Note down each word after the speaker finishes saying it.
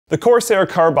The Corsair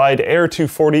Carbide Air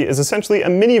 240 is essentially a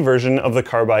mini version of the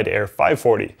Carbide Air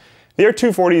 540. The Air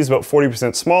 240 is about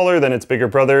 40% smaller than its bigger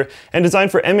brother and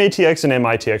designed for MATX and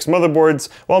MITX motherboards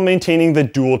while maintaining the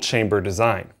dual chamber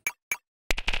design.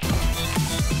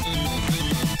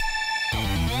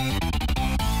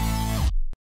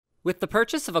 With the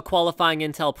purchase of a qualifying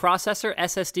Intel processor,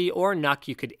 SSD, or NUC,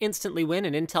 you could instantly win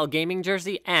an Intel gaming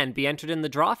jersey and be entered in the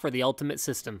draw for the ultimate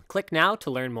system. Click now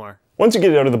to learn more. Once you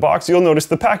get it out of the box, you'll notice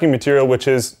the packing material, which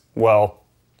is, well,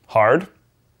 hard,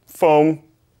 foam,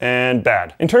 and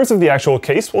bad. In terms of the actual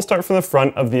case, we'll start from the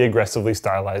front of the aggressively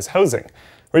stylized housing,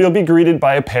 where you'll be greeted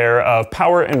by a pair of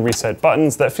power and reset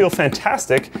buttons that feel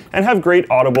fantastic and have great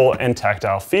audible and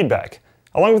tactile feedback.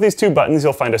 Along with these two buttons,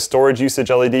 you'll find a storage usage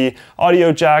LED,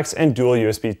 audio jacks, and dual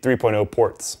USB 3.0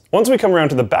 ports. Once we come around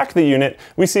to the back of the unit,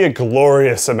 we see a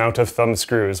glorious amount of thumb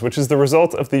screws, which is the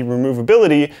result of the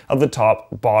removability of the top,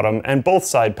 bottom, and both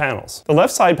side panels. The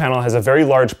left side panel has a very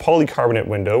large polycarbonate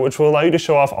window, which will allow you to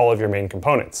show off all of your main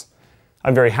components.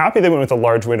 I'm very happy they went with a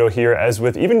large window here, as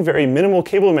with even very minimal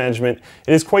cable management,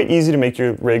 it is quite easy to make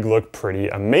your rig look pretty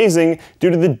amazing due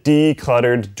to the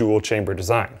decluttered dual chamber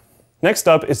design. Next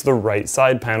up is the right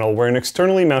side panel, where an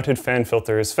externally mounted fan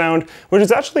filter is found, which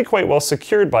is actually quite well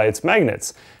secured by its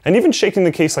magnets. And even shaking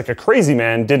the case like a crazy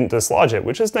man didn't dislodge it,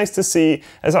 which is nice to see,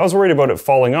 as I was worried about it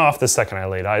falling off the second I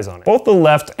laid eyes on it. Both the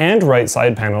left and right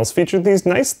side panels featured these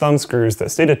nice thumb screws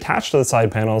that stayed attached to the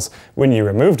side panels when you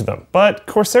removed them. But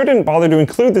Corsair didn't bother to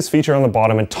include this feature on the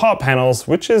bottom and top panels,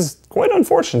 which is quite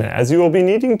unfortunate, as you will be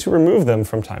needing to remove them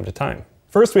from time to time.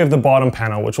 First, we have the bottom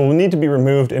panel, which will need to be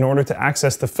removed in order to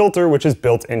access the filter which is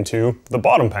built into the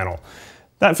bottom panel.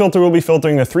 That filter will be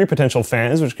filtering the 3 potential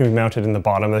fans, which can be mounted in the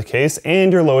bottom of the case,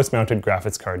 and your lowest mounted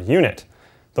graphics card unit.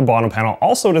 The bottom panel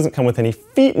also doesn't come with any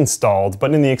feet installed,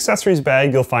 but in the accessories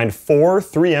bag you'll find 4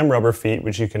 3M rubber feet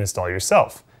which you can install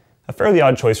yourself. A fairly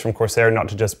odd choice from Corsair not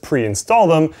to just pre-install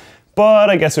them, but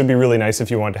I guess it would be really nice if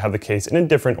you want to have the case in a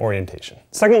different orientation.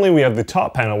 Secondly, we have the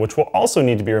top panel, which will also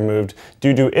need to be removed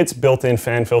due to its built-in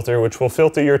fan filter, which will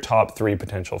filter your top 3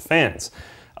 potential fans.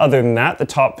 Other than that, the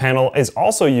top panel is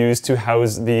also used to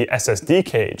house the SSD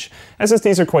cage.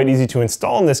 SSDs are quite easy to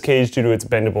install in this cage due to its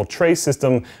bendable tray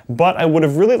system, but I would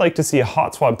have really liked to see a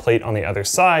hot swap plate on the other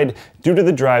side. Due to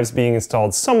the drives being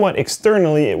installed somewhat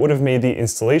externally, it would have made the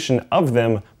installation of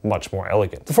them much more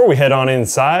elegant. Before we head on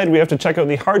inside, we have to check out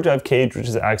the hard drive cage, which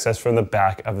is accessed from the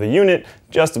back of the unit,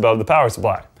 just above the power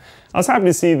supply. I was happy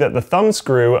to see that the thumb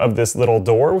screw of this little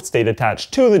door stayed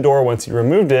attached to the door once you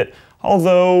removed it,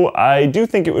 although I do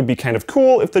think it would be kind of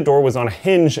cool if the door was on a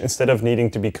hinge instead of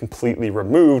needing to be completely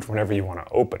removed whenever you want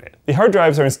to open it. The hard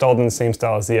drives are installed in the same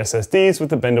style as the SSDs with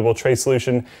the bendable tray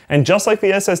solution, and just like the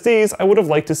SSDs, I would have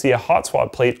liked to see a hot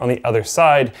swap plate on the other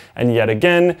side, and yet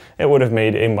again, it would have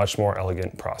made a much more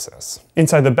elegant process.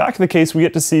 Inside the back of the case, we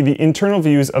get to see the internal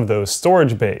views of those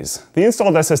storage bays. The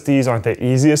installed SSDs aren't the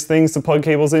easiest things to plug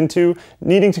cables into.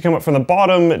 Needing to come up from the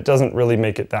bottom doesn't really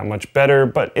make it that much better,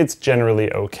 but it's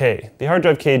generally okay. The hard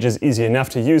drive cage is easy enough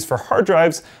to use for hard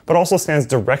drives, but also stands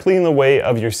directly in the way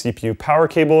of your CPU power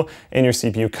cable and your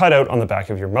CPU cutout on the back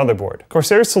of your motherboard.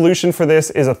 Corsair's solution for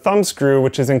this is a thumb screw,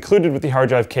 which is included with the hard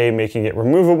drive cage, making it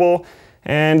removable.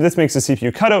 And this makes the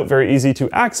CPU cutout very easy to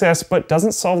access, but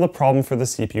doesn't solve the problem for the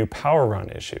CPU power run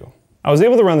issue. I was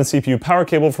able to run the CPU power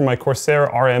cable from my Corsair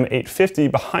RM850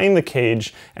 behind the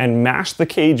cage and mash the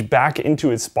cage back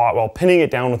into its spot while pinning it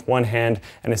down with one hand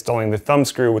and installing the thumb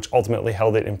screw, which ultimately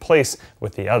held it in place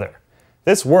with the other.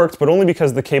 This worked, but only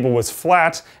because the cable was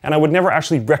flat, and I would never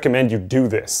actually recommend you do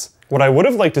this. What I would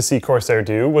have liked to see Corsair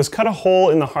do was cut a hole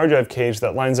in the hard drive cage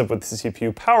that lines up with the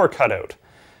CPU power cutout.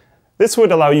 This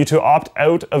would allow you to opt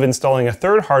out of installing a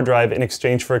third hard drive in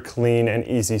exchange for a clean and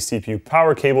easy CPU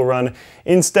power cable run,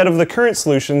 instead of the current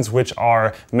solutions, which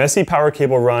are messy power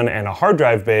cable run and a hard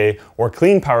drive bay, or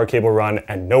clean power cable run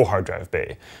and no hard drive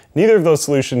bay. Neither of those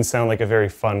solutions sound like a very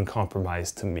fun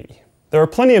compromise to me. There are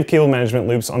plenty of cable management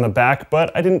loops on the back,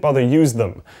 but I didn't bother use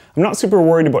them. I'm not super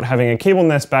worried about having a cable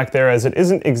nest back there, as it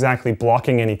isn't exactly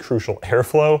blocking any crucial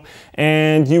airflow,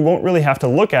 and you won't really have to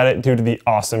look at it due to the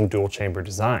awesome dual chamber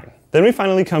design. Then we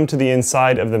finally come to the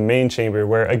inside of the main chamber,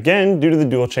 where again, due to the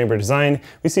dual chamber design,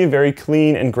 we see a very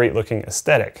clean and great looking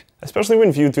aesthetic. Especially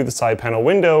when viewed through the side panel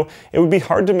window, it would be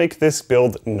hard to make this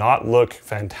build not look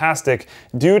fantastic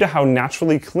due to how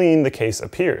naturally clean the case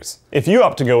appears. If you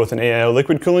opt to go with an AIO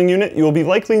liquid cooling unit, you will be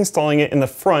likely installing it in the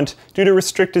front due to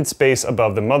restricted space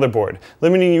above the motherboard,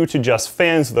 limiting you to just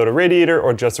fans without a radiator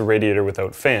or just a radiator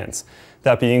without fans.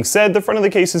 That being said, the front of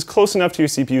the case is close enough to your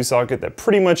CPU socket that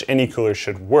pretty much any cooler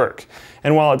should work.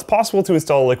 And while it's possible to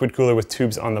install a liquid cooler with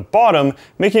tubes on the bottom,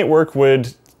 making it work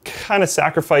would kind of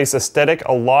sacrifice aesthetic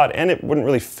a lot, and it wouldn't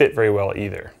really fit very well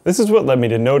either. This is what led me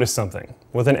to notice something.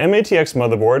 With an MATX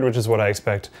motherboard, which is what I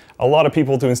expect a lot of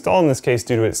people to install in this case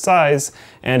due to its size,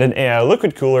 and an AI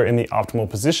liquid cooler in the optimal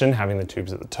position, having the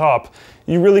tubes at the top,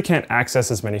 you really can't access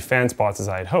as many fan spots as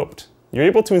I had hoped. You're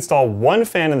able to install one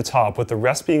fan in the top with the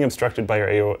rest being obstructed by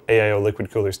your AIO liquid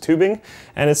cooler's tubing,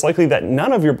 and it's likely that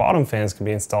none of your bottom fans can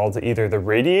be installed to either the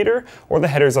radiator or the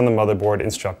headers on the motherboard,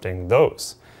 instructing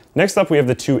those. Next up, we have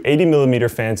the two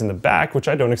 80mm fans in the back, which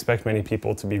I don't expect many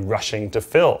people to be rushing to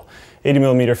fill.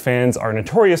 80mm fans are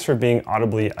notorious for being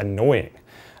audibly annoying.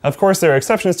 Of course, there are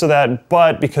exceptions to that,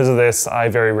 but because of this, I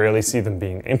very rarely see them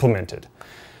being implemented.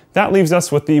 That leaves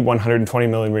us with the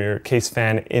 120mm case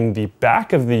fan in the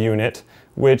back of the unit,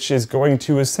 which is going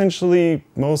to essentially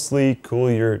mostly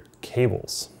cool your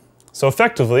cables. So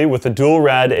effectively, with a dual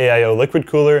rad AIO liquid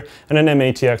cooler and an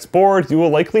MATX board, you will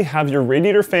likely have your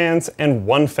radiator fans and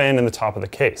one fan in the top of the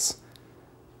case.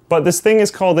 But this thing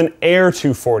is called an Air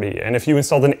 240, and if you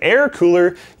installed an air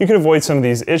cooler, you can avoid some of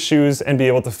these issues and be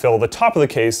able to fill the top of the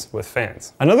case with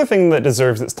fans. Another thing that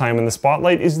deserves its time in the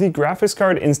spotlight is the graphics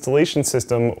card installation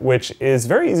system, which is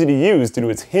very easy to use due to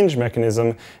its hinge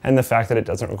mechanism and the fact that it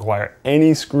doesn't require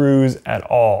any screws at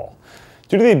all.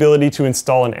 Due to the ability to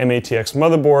install an MATX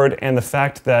motherboard and the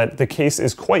fact that the case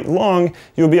is quite long,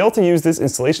 you'll be able to use this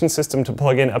installation system to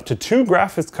plug in up to 2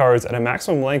 graphics cards at a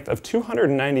maximum length of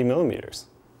 290mm.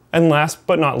 And last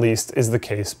but not least is the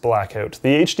case blackout.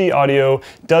 The HD audio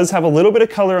does have a little bit of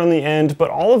color on the end, but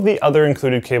all of the other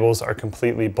included cables are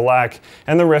completely black,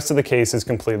 and the rest of the case is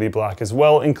completely black as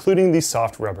well, including the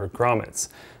soft rubber grommets.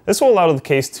 This will allow the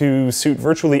case to suit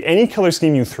virtually any color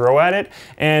scheme you throw at it,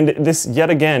 and this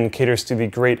yet again caters to the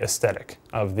great aesthetic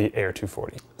of the Air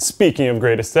 240. Speaking of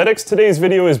great aesthetics, today's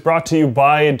video is brought to you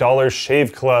by Dollar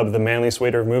Shave Club, the manliest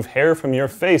way to remove hair from your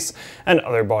face and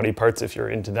other body parts if you're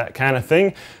into that kind of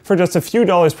thing. For just a few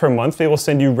dollars per month, they will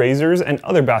send you razors and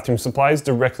other bathroom supplies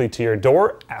directly to your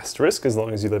door, asterisk, as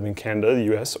long as you live in Canada,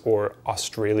 the US, or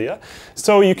Australia,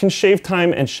 so you can shave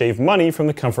time and shave money from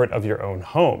the comfort of your own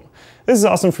home. This is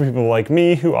awesome for people like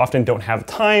me who often don't have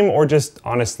time or just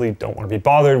honestly don't want to be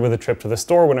bothered with a trip to the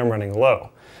store when I'm running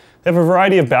low. They have a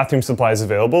variety of bathroom supplies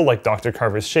available, like Dr.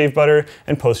 Carver's shave butter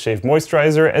and post-shave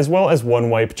moisturizer, as well as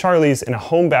One Wipe Charlie's in a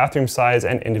home bathroom size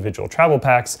and individual travel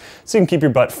packs, so you can keep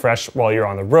your butt fresh while you're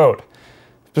on the road.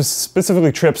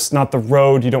 Specifically trips, not the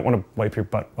road. You don't want to wipe your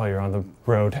butt while you're on the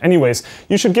road. Anyways,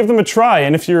 you should give them a try,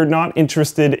 and if you're not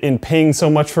interested in paying so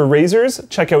much for razors,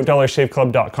 check out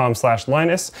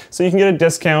dollarshaveclub.com/Linus so you can get a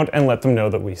discount and let them know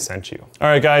that we sent you.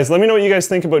 Alright guys, let me know what you guys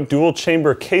think about dual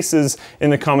chamber cases in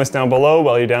the comments down below.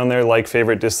 While you're down there, like,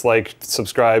 favorite, dislike,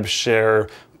 subscribe, share,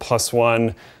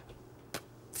 +1,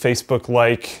 Facebook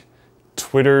like,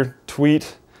 Twitter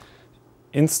tweet,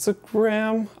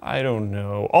 Instagram? I don't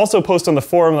know. Also post on the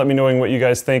forum, let me know what you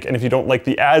guys think, and if you don't like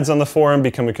the ads on the forum,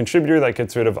 become a contributor. That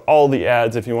gets rid of all the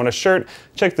ads. If you want a shirt,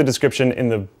 check the description in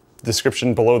the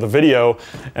description below the video,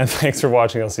 and thanks for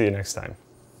watching. I'll see you next time.